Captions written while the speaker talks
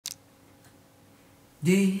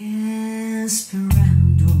Desperado,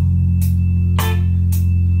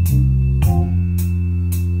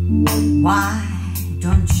 why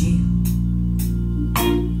don't you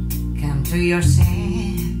come to your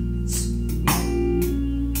sense?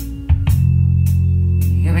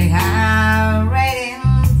 You've been hiding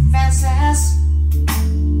fences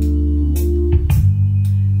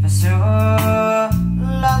for so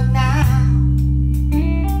long now.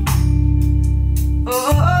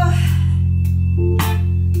 Oh,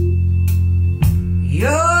 you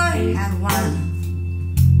had one,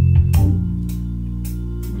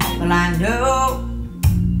 but I know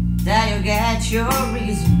that you get your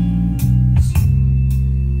reasons.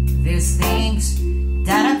 These things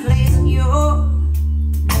that are pleasing you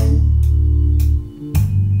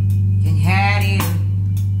can hurt you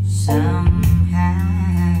somehow.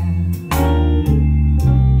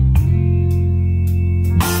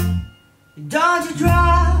 Don't you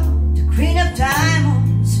drop the queen of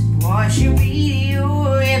diamonds? Boy, she'll beat you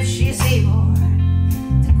if she's evil.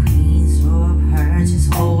 The queen's of hearts is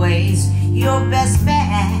always your best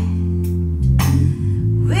bet.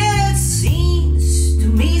 Well, it seems to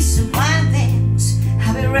me some fine things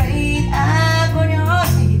have been right up on your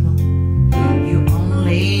table. You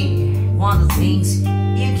only want the things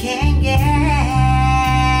you can get.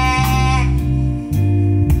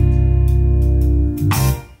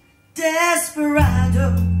 Desperado,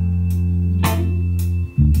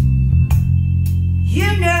 you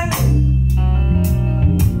know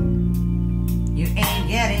you ain't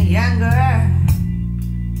getting younger.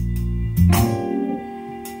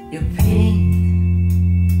 Your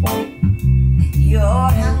pain, your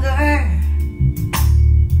hunger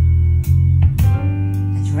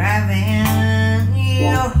is driving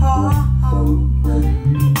you home.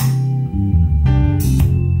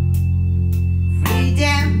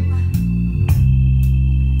 Freedom,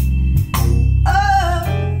 oh,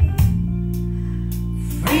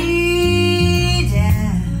 freedom.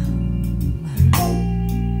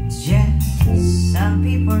 Just some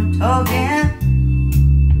people talking.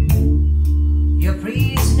 You're a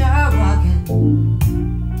prisoner walking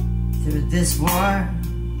through this world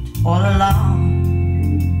all alone.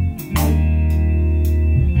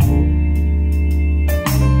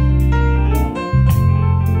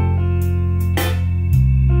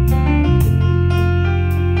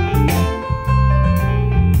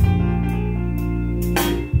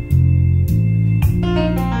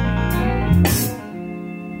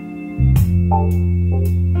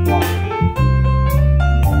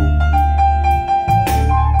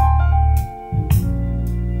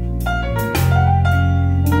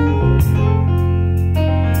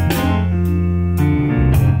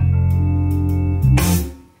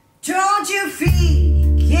 Don't you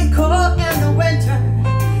feel get cold in the winter?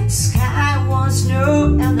 Sky wants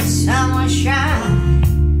snow and the sun will shine.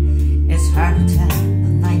 It's hard to tell the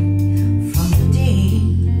night from the day.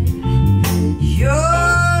 Your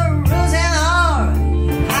rose and all,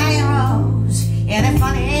 your high and rose. And it's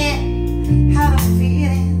funny how the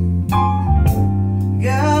feeling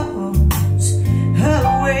goes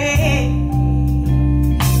away.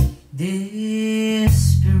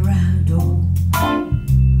 Desperado,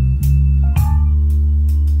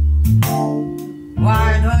 why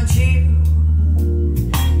don't you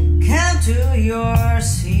come to your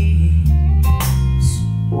senses?